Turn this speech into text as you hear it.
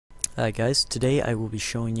Hi guys, today I will be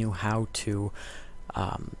showing you how to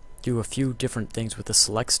do a few different things with the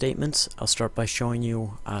select statements. I'll start by showing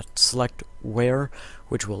you select where,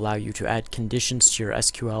 which will allow you to add conditions to your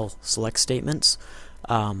SQL select statements,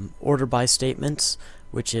 order by statements,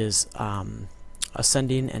 which is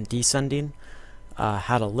ascending and descending,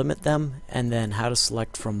 how to limit them, and then how to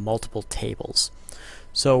select from multiple tables.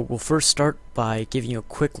 So we'll first start by giving you a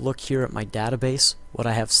quick look here at my database. What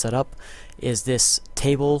I have set up is this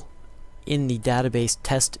table in the database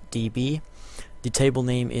test.db. The table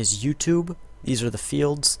name is YouTube. These are the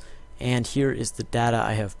fields, and here is the data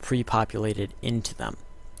I have pre-populated into them.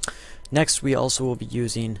 Next, we also will be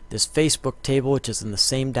using this Facebook table, which is in the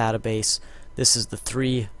same database. This is the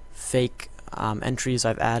three fake entries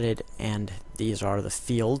I've added, and these are the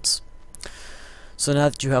fields. So now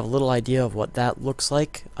that you have a little idea of what that looks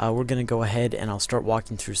like, we're going to go ahead and I'll start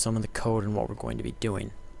walking through some of the code and what we're going to be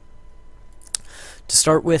doing. To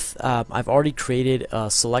start with, I've already created a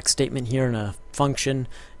select statement here in a function,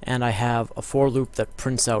 and I have a for loop that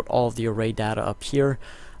prints out all of the array data up here.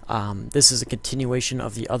 This is a continuation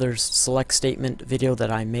of the other select statement video that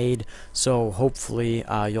I made, so hopefully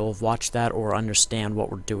you'll watch that or understand what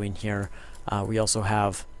we're doing here. We also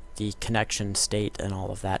have the connection state and all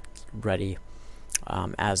of that ready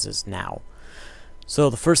as is now. So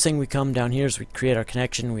the first thing we come down here is we create our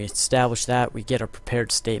connection, we establish that, we get our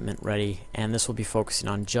prepared statement ready, and this will be focusing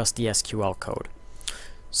on just the SQL code.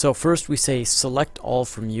 So first we say select all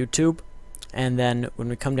from YouTube, and then when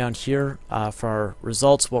we come down here for our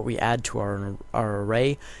results, what we add to our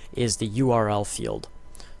array is the URL field.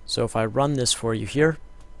 So if I run this for you here,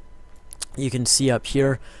 you can see up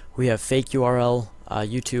here we have fake URL,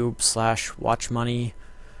 YouTube/watchmoney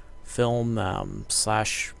film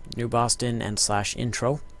slash New Boston and slash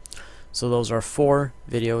intro. So those are 4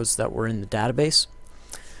 videos that were in the database.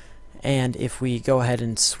 And if we go ahead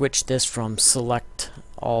and switch this from select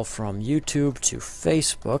all from YouTube to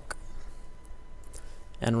Facebook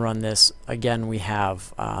and run this again, we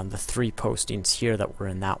have the 3 postings here that were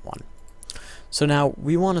in that one. So now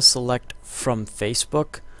we want to select from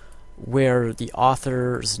Facebook where the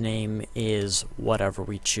author's name is whatever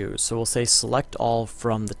we choose. So we'll say select all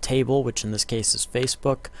from the table, which in this case is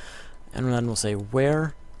Facebook, and then we'll say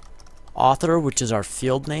where author, which is our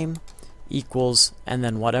field name, equals, and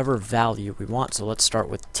then whatever value we want. So let's start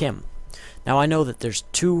with Tim. Now I know that there's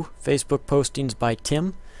 2 Facebook postings by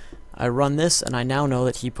Tim. I run this and I now know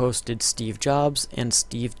that he posted Steve Jobs and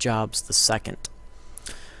Steve Jobs the second.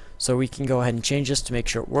 So we can go ahead and change this to make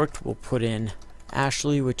sure it worked. We'll put in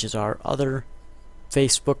Ashley, which is our other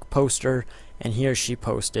Facebook poster, and here she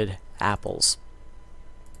posted apples.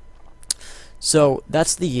 So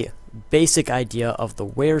that's the basic idea of the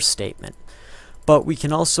where statement, but we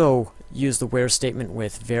can also use the where statement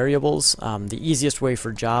with variables. The easiest way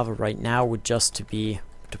for Java right now would just to be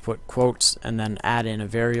to put quotes and then add in a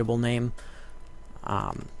variable name,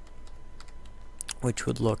 which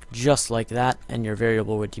would look just like that, and your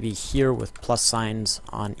variable would be here with plus signs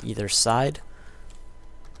on either side.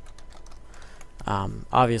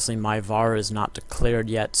 Obviously my var is not declared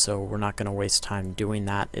yet, so we're not going to waste time doing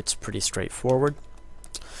that. It's pretty straightforward.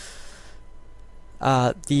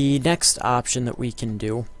 The next option that we can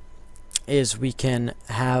do is we can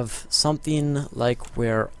have something like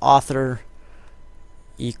where author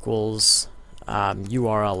equals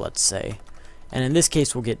URL, let's say, and in this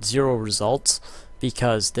case we'll get 0 results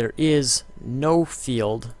because there is no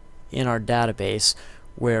field in our database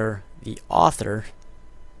where the author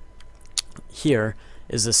here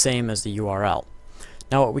is the same as the URL.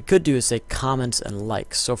 Now what we could do is say comments and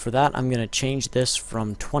likes. So for that I'm going to change this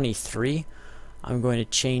from 23. I'm going to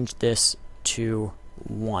change this to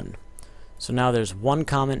 1. So now there's 1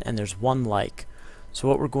 comment and there's 1 like. So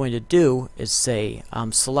what we're going to do is say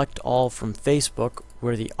select all from Facebook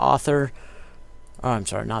where the author, oh, I'm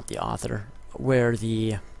sorry, not the author, where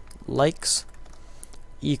the likes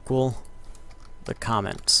equal the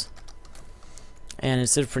comments. And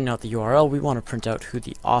instead of printing out the URL, we want to print out who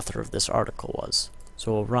the author of this article was.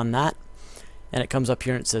 So we'll run that, and it comes up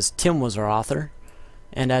here and it says Tim was our author.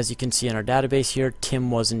 And as you can see in our database here,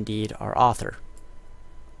 Tim was indeed our author.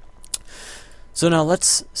 So now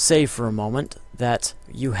let's say for a moment that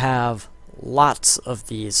you have lots of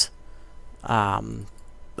these,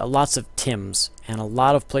 lots of Tims, and a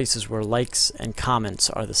lot of places where likes and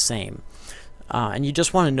comments are the same. And you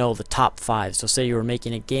just want to know the top 5. So say you were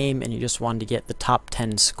making a game and you just wanted to get the top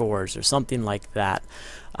 10 scores or something like that.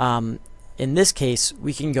 In this case,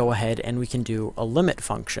 we can go ahead and we can do a limit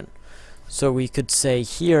function. So we could say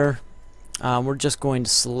here we're just going to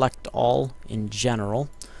select all in general,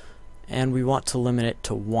 and we want to limit it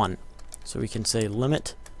to 1. So we can say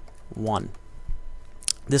limit 1.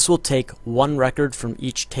 This will take one record from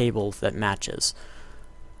each table that matches.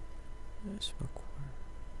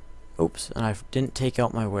 Oops, and I didn't take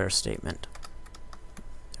out my where statement.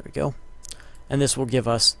 There we go. And this will give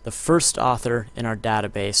us the first author in our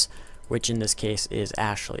database, which in this case is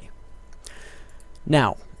Ashley.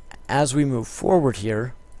 Now, as we move forward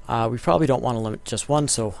here, we probably don't want to limit just one,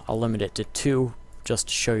 so I'll limit it to 2 just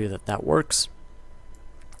to show you that that works.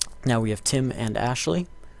 Now we have Tim and Ashley,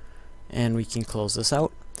 and we can close this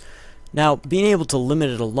out. Now, being able to limit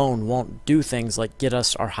it alone won't do things like get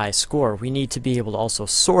us our high score. We need to be able to also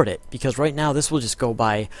sort it, because right now this will just go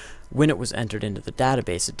by when it was entered into the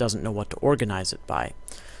database. It doesn't know what to organize it by.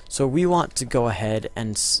 So we want to go ahead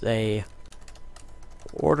and say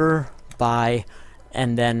order by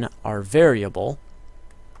and then our variable.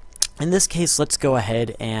 In this case, let's go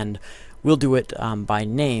ahead and we'll do it by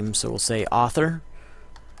name. So we'll say author,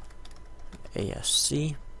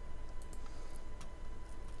 ASC.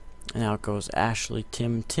 And now it goes Ashley,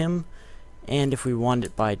 Tim, Tim. And if we want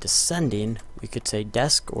it by descending, we could say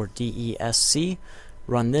desk or DESC.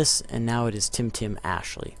 Run this, and now it is Tim, Tim,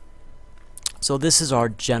 Ashley. So this is our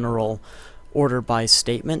general order by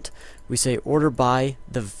statement. We say order by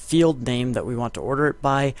the field name that we want to order it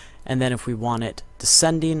by, and then if we want it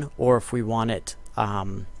descending or if we want it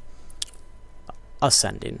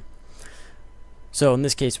ascending. So in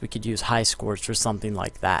this case, we could use high scores for something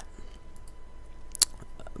like that.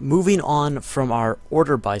 Moving on from our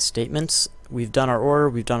order by statements, we've done our order,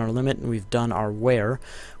 we've done our limit, and we've done our where.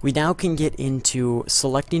 We now can get into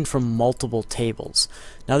selecting from multiple tables.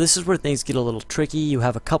 Now this is where things get a little tricky. You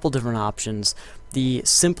have a couple different options. The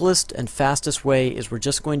simplest and fastest way is we're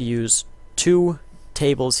just going to use 2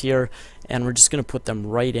 tables here, and we're just going to put them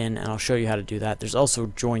right in, and I'll show you how to do that. There's also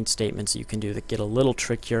join statements that you can do that get a little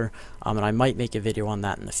trickier, and I might make a video on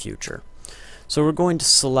that in the future. So we're going to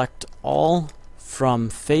select all from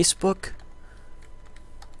Facebook,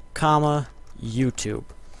 comma, YouTube.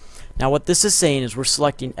 Now what this is saying is we're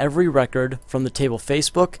selecting every record from the table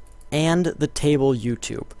Facebook and the table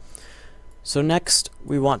YouTube. So next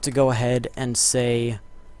we want to go ahead and say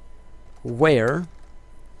where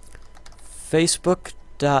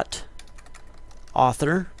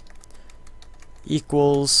Facebook.author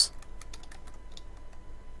equals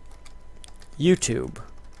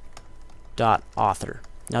YouTube.author.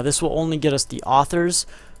 Now this will only get us the authors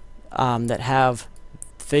that have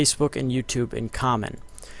Facebook and YouTube in common.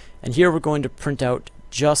 And here we're going to print out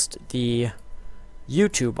just the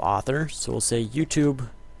YouTube author. So we'll say YouTube.url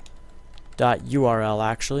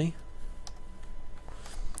actually.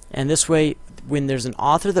 And this way, when there's an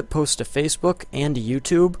author that posts to Facebook and to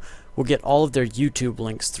YouTube, we'll get all of their YouTube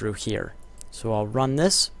links through here. So I'll run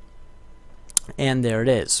this, and there it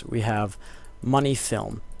is. We have Money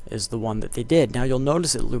Film is the one that they did. Now you'll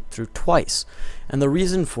notice it looped through twice, and the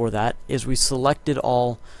reason for that is we selected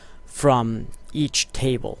all from each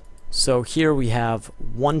table. So here we have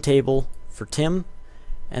one table for Tim,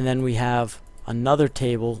 and then we have another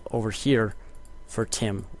table over here for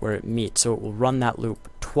Tim where it meets. So it will run that loop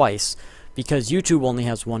twice. Because YouTube only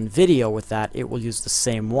has one video with that, it will use the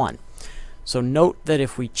same one. So note that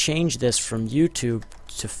if we change this from YouTube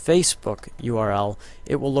to Facebook URL,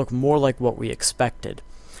 it will look more like what we expected.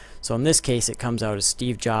 So in this case, it comes out as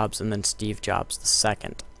Steve Jobs and then Steve Jobs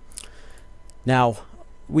II. Now,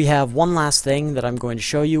 we have one last thing that I'm going to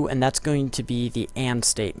show you, and that's going to be the AND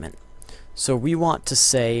statement. So we want to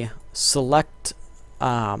say select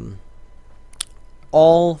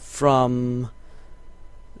all from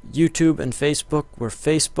YouTube and Facebook, where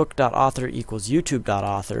Facebook.author equals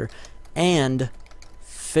YouTube.author, and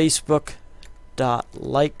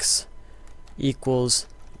Facebook.likes equals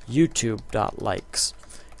YouTube.likes.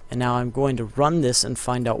 And now I'm going to run this and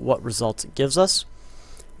find out what results it gives us.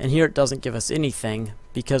 And here it doesn't give us anything,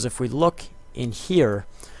 because if we look in here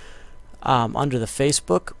under the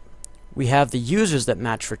Facebook, we have the users that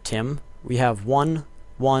match for Tim. We have 1,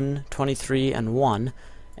 1, 23, and 1.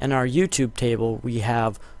 And our YouTube table, we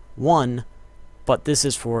have 1, but this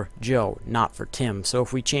is for Joe, not for Tim. So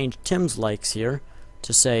if we change Tim's likes here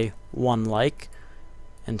to say 1 like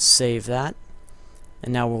and save that,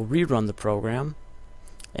 and now we'll rerun the program,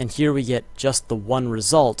 and here we get just the 1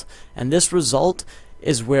 result. And this result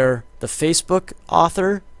is where the Facebook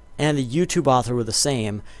author and the YouTube author were the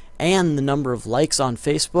same, and the number of likes on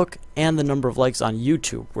Facebook and the number of likes on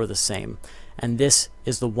YouTube were the same. And this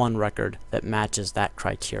is the one record that matches that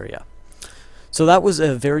criteria. So that was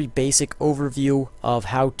a very basic overview of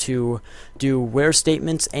how to do where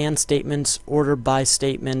statements, and statements, order by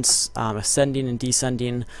statements, ascending and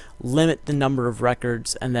descending, limit the number of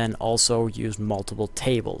records, and then also use multiple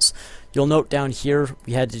tables. You'll note down here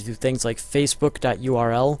we had to do things like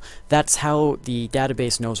facebook.url. That's how the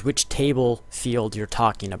database knows which table field you're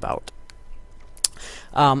talking about.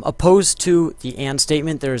 Opposed to the AND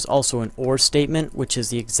statement, there is also an OR statement, which is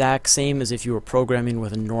the exact same as if you were programming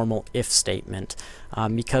with a normal if statement.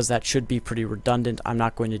 Because that should be pretty redundant, I'm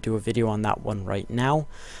not going to do a video on that one right now.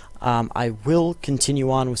 I will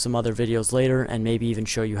continue on with some other videos later, and maybe even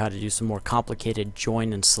show you how to do some more complicated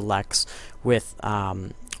join and selects with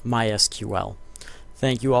MySQL.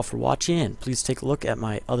 Thank you all for watching, and please take a look at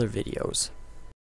my other videos.